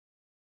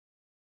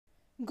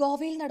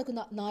ഗോവയിൽ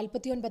നടക്കുന്ന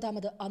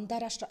 49ാമത്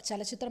അന്താരാഷ്ട്ര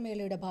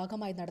ചലച്ചിത്രമേളയുടെ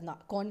ഭാഗമായി നടന്ന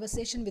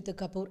കോൺവെർസേഷൻ വിത്ത്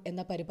കപൂർ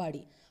എന്ന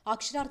പരിപാടി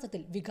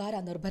അക്ഷരാർത്ഥത്തിൽ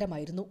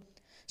വികാരനിർഭരമായിരുന്നു.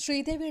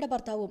 ശ്രീദേവിയുടെ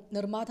ഭർത്താവും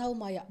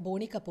നിർമ്മാതാവുമായ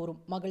ബോണി കപൂറും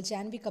മകൾ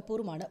ജാൻവി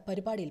കപൂറുമാണ്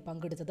പരിപാടിയിൽ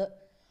പങ്കെടുത്തത്.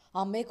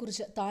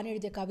 അമ്മയെക്കുറിച്ച് താൻ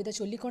എഴുതിയ കവിത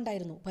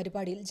ചൊല്ലിക്കൊണ്ടായിരുന്നു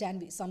പരിപാടിയിൽ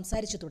ജാൻവി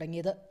സംസാരിച്ചു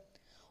തുടങ്ങിയത്.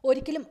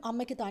 ഒരിക്കലും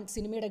അമ്മയ്ക്ക് താൻ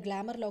സിനിമയുടെ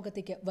ഗ്ലാമർ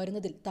ലോകത്തേക്ക്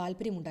വരുന്നതിൽ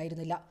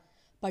താല്പര്യമുണ്ടായിരുന്നില്ല.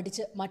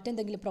 പഠിച്ച്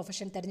മറ്റെന്തെങ്കിലും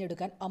പ്രൊഫഷൻ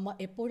തിരഞ്ഞെടുക്കാൻ അമ്മ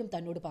എപ്പോഴും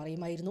തന്നോട്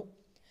പറയുമായിരുന്നു.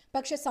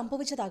 പക്ഷെ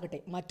സംഭവിച്ചതാകട്ടെ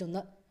മറ്റൊന്ന്,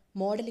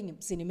 മോഡലിംഗും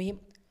സിനിമയും.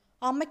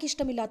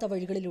 അമ്മയ്ക്കിഷ്ടമില്ലാത്ത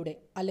വഴികളിലൂടെ,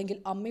 അല്ലെങ്കിൽ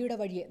അമ്മയുടെ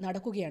വഴിയെ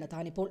നടക്കുകയാണ്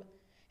താനിപ്പോൾ.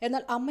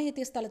 എന്നാൽ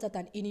അമ്മയെത്തിയ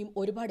സ്ഥലത്തെത്താൻ ഇനിയും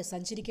ഒരുപാട്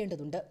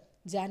സഞ്ചരിക്കേണ്ടതുണ്ട്,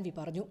 ജാൻവി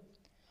പറഞ്ഞു.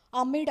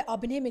 അമ്മയുടെ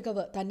അഭിനയ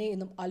മികവ് തന്നെ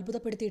എന്നും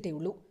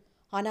അത്ഭുതപ്പെടുത്തിയിട്ടേയുള്ളൂ.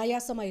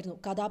 അനായാസമായിരുന്നു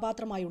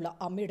കഥാപാത്രമായുള്ള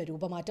അമ്മയുടെ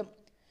രൂപമാറ്റം.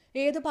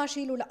 ഏതു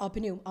ഭാഷയിലുള്ള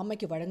അഭിനയവും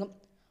അമ്മയ്ക്ക് വഴങ്ങും.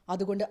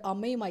 അതുകൊണ്ട്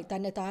അമ്മയുമായി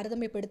തന്നെ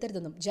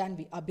താരതമ്യപ്പെടുത്തരുതെന്നും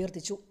ജാൻവി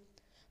അഭ്യർത്ഥിച്ചു.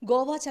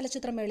 ഗോവ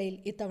ചലച്ചിത്രമേളയിൽ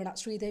ഇത്തവണ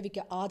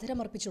ശ്രീദേവിക്ക്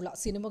ആദരമർപ്പിച്ചുള്ള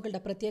സിനിമകളുടെ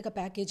പ്രത്യേക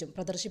പാക്കേജും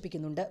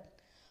പ്രദർശിപ്പിക്കുന്നുണ്ട്.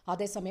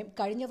 അതേസമയം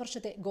കഴിഞ്ഞ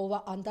വർഷത്തെ ഗോവ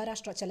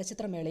അന്താരാഷ്ട്ര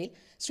ചലച്ചിത്രമേളയിൽ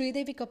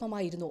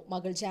ശ്രീദേവിക്കൊപ്പമായിരുന്നു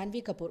മകൾ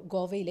ജാൻവി കപൂർ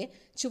ഗോവയിലെ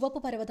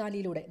ചുവപ്പ്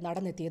പരവതാനിയിലൂടെ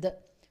നടന്നെത്തിയത്.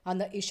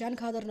 അന്ന് ഇഷാൻ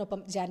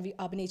ഖാദറിനൊപ്പം ജാൻവി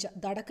അഭിനയിച്ച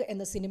ദടക്ക്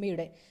എന്ന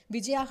സിനിമയുടെ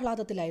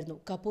വിജയാഹ്ലാദത്തിലായിരുന്നു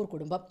കപൂർ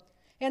കുടുംബം.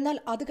 എന്നാൽ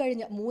അത്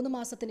കഴിഞ്ഞ് 3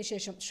 മാസത്തിന്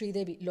ശേഷം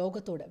ശ്രീദേവി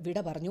ലോകത്തോട് വിട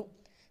പറഞ്ഞു.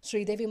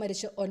 ശ്രീദേവി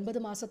മരിച്ച് 9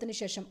 മാസത്തിന്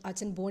ശേഷം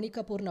അച്ഛൻ ബോണി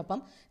കപൂറിനൊപ്പം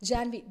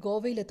ജാൻവി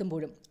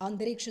ഗോവയിലെത്തുമ്പോഴും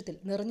അന്തരീക്ഷത്തിൽ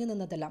നിറഞ്ഞു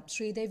നിന്നതെല്ലാം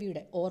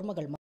ശ്രീദേവിയുടെ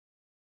ഓർമ്മകൾ.